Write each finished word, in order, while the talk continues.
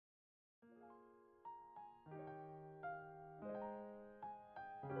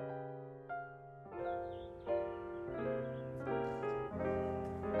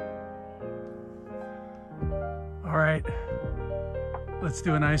right, let's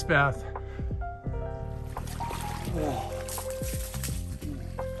do an ice bath. Oh.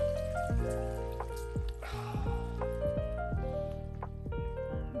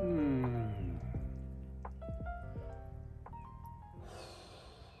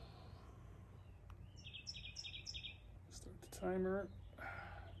 Start the timer.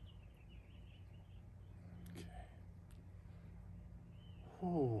 Okay.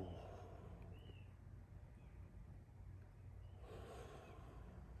 Oh.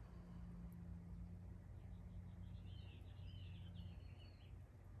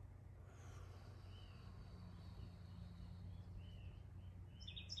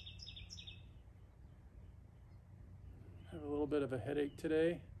 I have a little bit of a headache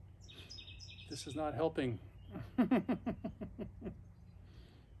today. This is not helping. I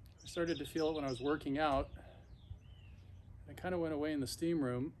started to feel it when I was working out. I kind of went away in the steam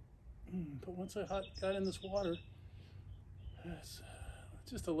room, but once I got in this water, it's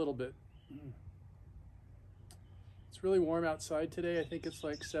just a little bit. It's really warm outside today. I think it's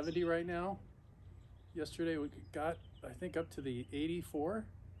like 70 right now. Yesterday we got, I think, up to the 84.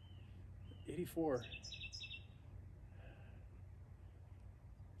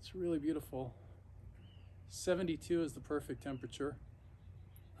 It's really beautiful. 72 is the perfect temperature,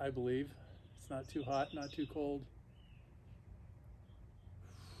 I believe. It's not too hot, not too cold.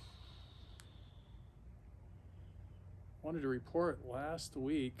 Wanted to report last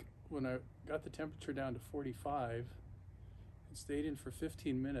week when I got the temperature down to 45 and stayed in for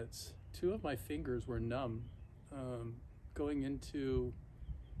 15 minutes. 2 of my fingers were numb going into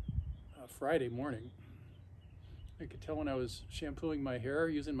Friday morning. I could tell when I was shampooing my hair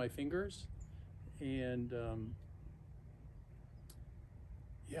using my fingers, and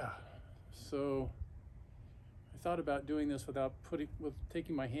yeah, so I thought about doing this without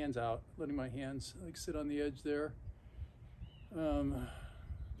taking my hands out, letting my hands like sit on the edge there.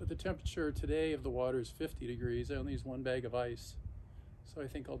 But the temperature today of the water is 50 degrees. I only use 1 bag of ice, so I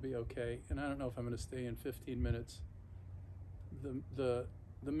think I'll be okay. And I don't know if I'm going to stay in 15 minutes. The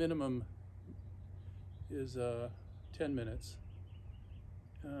minimum is 10 minutes.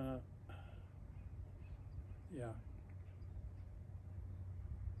 Yeah.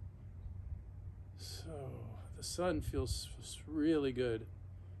 So the sun feels really good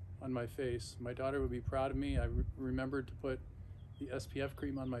on my face. My daughter would be proud of me. I remembered to put the SPF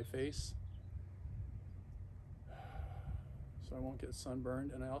cream on my face so I won't get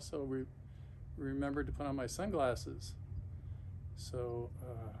sunburned. And I also remembered to put on my sunglasses. So,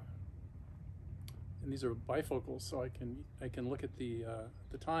 and these are bifocals, so I can look at the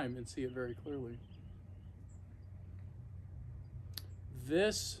time and see it very clearly.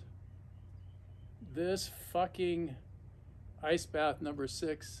 This fucking ice bath number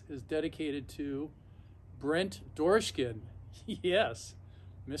 6 is dedicated to Brent Dorshkin. Yes,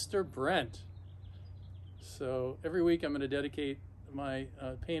 Mr. Brent. So every week I'm going to dedicate my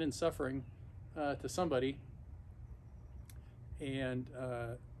pain and suffering to somebody. And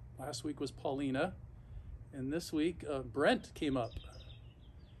last week was Paulina, and this week Brent came up.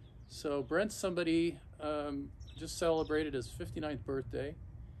 So Brent's somebody just celebrated his 59th birthday.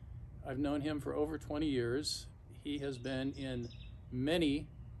 I've known him for over 20 years. He has been in many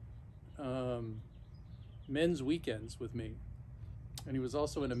men's weekends with me. And he was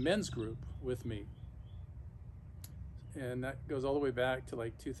also in a men's group with me. And that goes all the way back to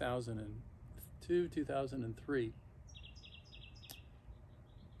like 2002, 2003.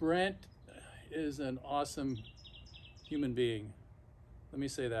 Brent is an awesome human being. Let me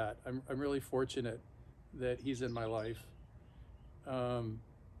say that. I'm really fortunate that he's in my life.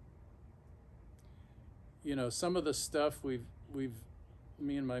 You know, some of the stuff me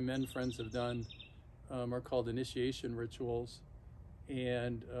and my men friends have done are called initiation rituals.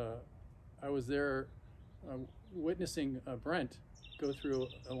 And I was there witnessing Brent go through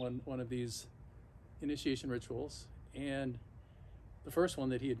one of these initiation rituals, and the first one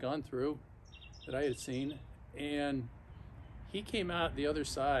that he had gone through that I had seen, and he came out the other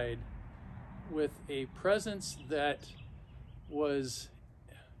side with a presence that it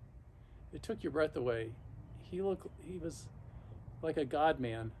took your breath away. He was like a God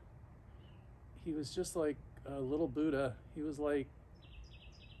man. He was just like a little Buddha. He was like,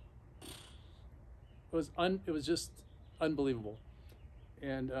 it was just unbelievable.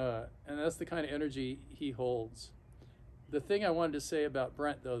 And that's the kind of energy he holds. The thing I wanted to say about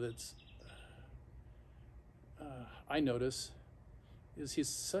Brent, though, that's I notice, is he's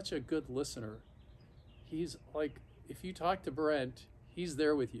such a good listener. He's like, if you talk to Brent, he's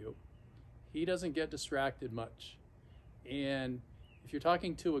there with you. He doesn't get distracted much. And if you're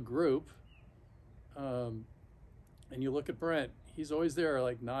talking to a group, And you look at Brent, he's always there,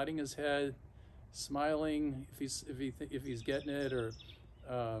 like nodding his head, smiling if he's getting it, or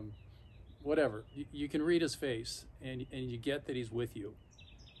whatever. You can read his face, and you get that he's with you,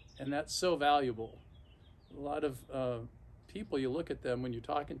 and that's so valuable. A lot of people, you look at them when you're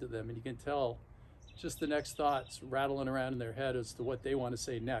talking to them, and you can tell just the next thoughts rattling around in their head as to what they want to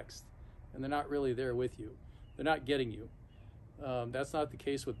say next, and they're not really there with you. They're not getting you. That's not the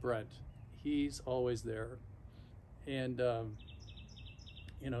case with Brent. He's always there, and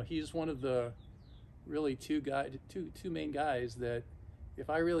he's one of the really two main guys that if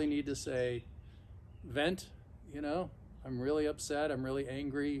I really need to say vent, I'm really upset, I'm really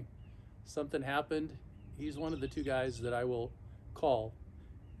angry, something happened, he's one of the two guys that I will call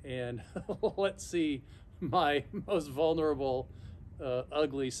and let's see my most vulnerable,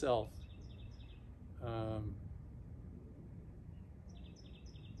 ugly self. And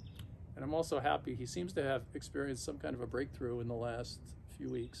I'm also happy he seems to have experienced some kind of a breakthrough in the last few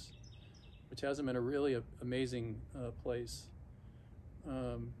weeks, which has him in a really amazing place.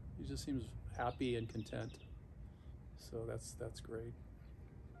 He just seems happy and content. So that's great.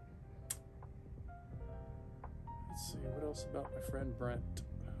 Let's see, what else about my friend Brent?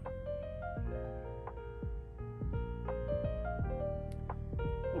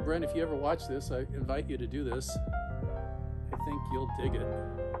 Well, Brent, if you ever watch this, I invite you to do this. I think you'll dig it.